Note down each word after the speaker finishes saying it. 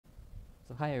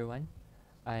So hi everyone,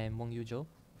 I am Wong Yew Joe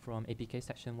from APK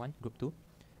Section 1 Group 2,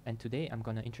 and today I'm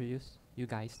gonna introduce you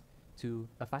guys to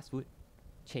a fast food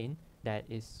chain that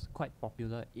is quite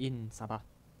popular in Sabah.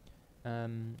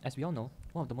 As we all know,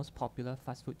 one of the most popular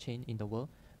fast food chain in the world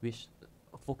which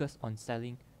focus on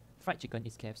selling fried chicken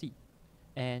is KFC.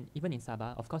 And even in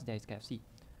Sabah, of course there is KFC,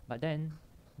 but then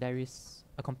there is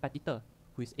a competitor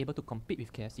who is able to compete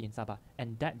with KFC in Sabah,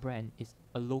 and that brand is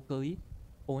a locally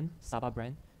owned Sabah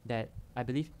brand that I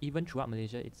believe even throughout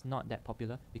Malaysia it's not that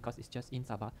popular because it's just in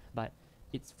Sabah, but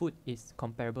its food is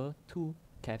comparable to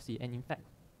KFC, and in fact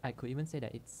I could even say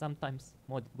that it's sometimes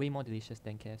way more delicious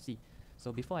than KFC.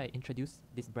 So before I introduce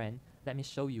this brand, let me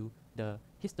show you the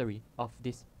history of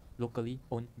this locally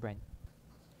owned brand.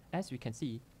 As we can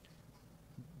see,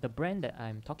 the brand that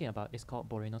I'm talking about is called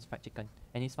Borenos Fried Chicken,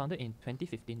 and it's founded in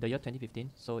 2015, the year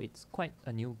 2015, so it's quite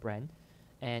a new brand,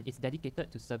 and it's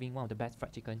dedicated to serving one of the best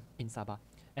fried chicken in Sabah.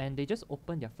 And they just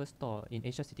opened their first store in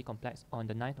Asia City Complex on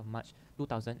the 9th of March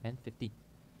 2015.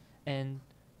 And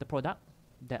the product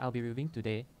that I'll be reviewing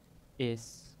today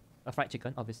is a fried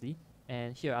chicken, obviously,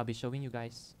 and here I'll be showing you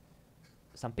guys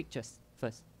some pictures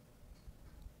first.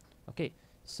 Okay,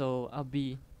 so I'll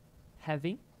be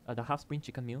having the half spring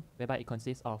chicken meal, whereby it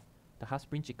consists of the half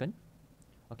spring chicken.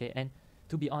 Okay, and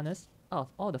to be honest, out of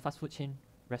all the fast food chain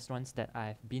restaurants that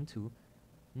I've been to,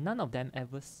 none of them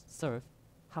ever serve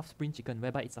half spring chicken,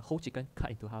 whereby it's a whole chicken cut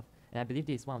into half. And I believe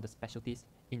this is one of the specialties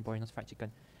in Borenos Fried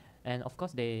Chicken. And of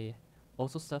course, they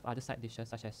also serve other side dishes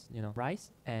such as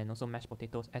rice and also mashed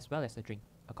potatoes, as well as a drink,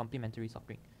 a complimentary soft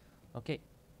drink. Okay.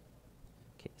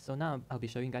 Okay, so now I'll be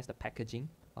showing you guys the packaging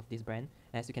of this brand.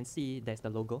 As you can see, there's the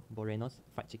logo, Borenos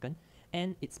Fried Chicken,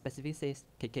 and it specifically says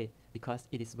KK because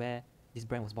it is where this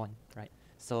brand was born, right?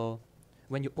 So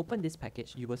when you open this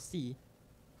package, you will see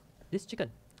this chicken,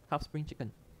 half spring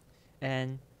chicken.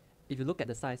 And if you look at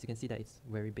the size, you can see that it's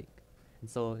very big. And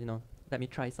so, let me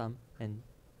try some and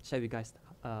share with you guys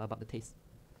about the taste.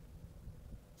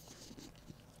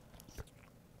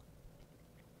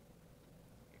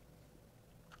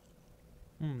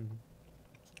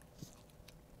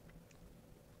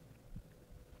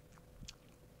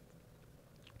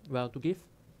 Well, to give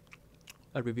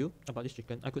a review about this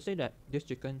chicken, I could say that this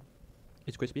chicken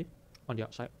is crispy on the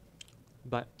outside,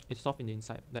 but it's soft in the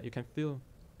inside, that you can feel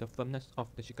the firmness of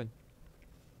the chicken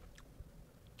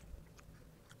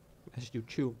as you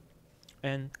chew.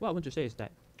 And what I want to say is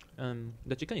that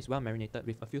the chicken is well marinated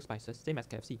with a few spices, same as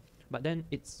KFC, but then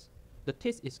the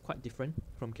taste is quite different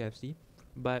from KFC,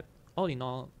 but all in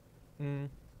all,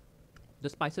 the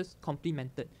spices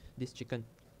complemented this chicken,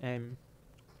 and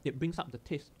it brings up the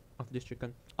taste of this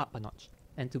chicken up a notch.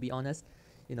 And to be honest,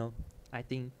 I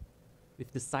think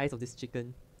with the size of this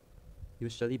chicken, you'll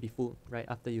surely be full right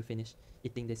after you finish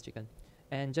eating this chicken.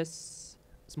 And just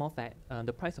small fact,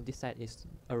 the price of this set is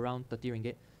around 30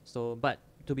 ringgit. So, but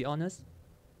to be honest,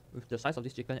 with the size of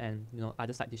this chicken and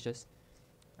other side dishes,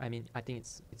 I mean, I think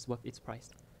it's worth its price.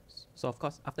 So of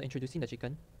course, after introducing the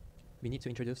chicken, we need to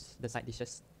introduce the side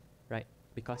dishes, right?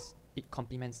 Because it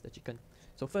complements the chicken.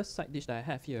 So first side dish that I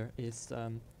have here is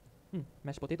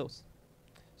mashed potatoes.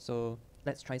 So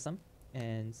let's try some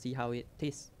and see how it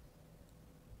tastes.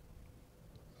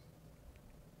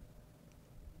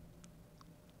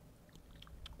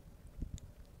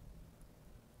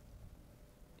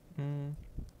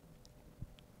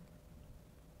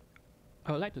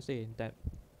 I would like to say that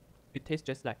it tastes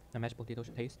just like a mashed potato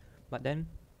should taste, but then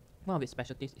one of its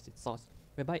specialties is its sauce,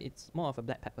 whereby it's more of a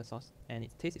black pepper sauce and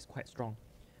its taste is quite strong.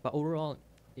 But overall,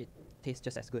 it tastes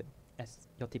just as good as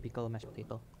your typical mashed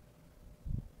potato.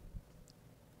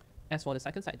 As for the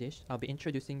second side dish, I'll be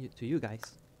introducing to you guys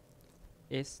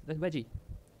is the veggie,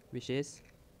 which is,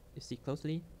 you see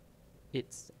closely,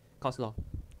 it's coleslaw.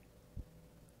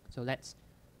 So let's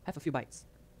have a few bites.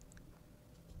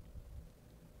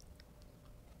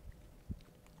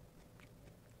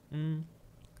 I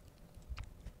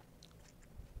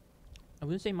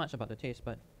wouldn't say much about the taste,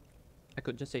 but I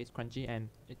could just say it's crunchy and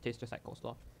it tastes just like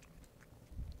coleslaw.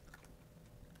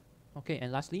 Okay,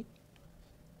 and lastly,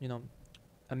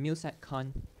 a meal set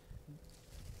can't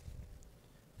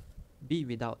be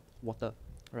without water,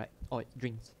 right? Or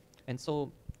drinks. And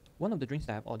so one of the drinks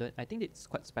that I've ordered, I think it's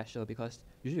quite special because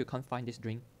usually you can't find this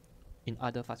drink in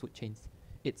other fast food chains.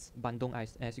 It's bandung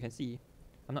ice. As you can see,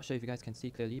 I'm not sure if you guys can see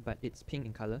clearly, but it's pink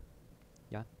in color.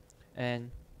 Yeah.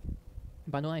 And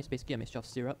bandung ice is basically a mixture of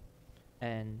syrup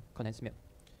and condensed milk.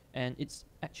 And it's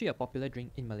actually a popular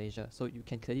drink in Malaysia. So you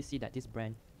can clearly see that this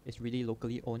brand is really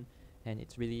locally owned, and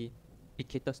it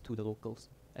caters to the locals,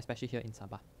 especially here in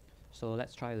Sabah. So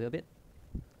let's try a little bit.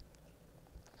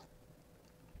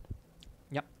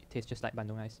 Yep, it tastes just like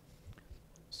bandung ice.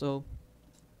 So,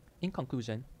 in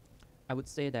conclusion, I would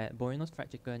say that Borenos fried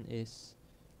chicken is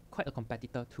quite a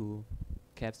competitor to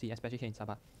KFC, especially here in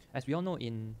Sabah. As we all know,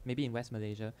 maybe in West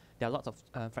Malaysia, there are lots of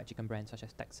fried chicken brands such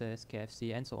as Texas,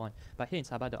 KFC, and so on. But here in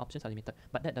Sabah, the options are limited.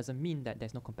 But that doesn't mean that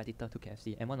there's no competitor to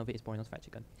KFC, and one of it is Borenos fried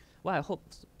chicken. What I hope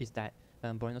is that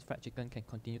Borenos fried chicken can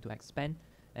continue to expand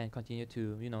and continue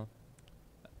to,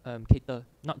 cater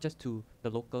not just to the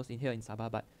locals in here in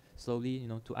Sabah, but slowly,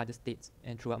 to other states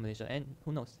and throughout Malaysia, and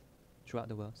who knows, throughout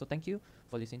the world. So thank you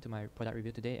for listening to my product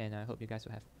review today, and I hope you guys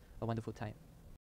will have a wonderful time.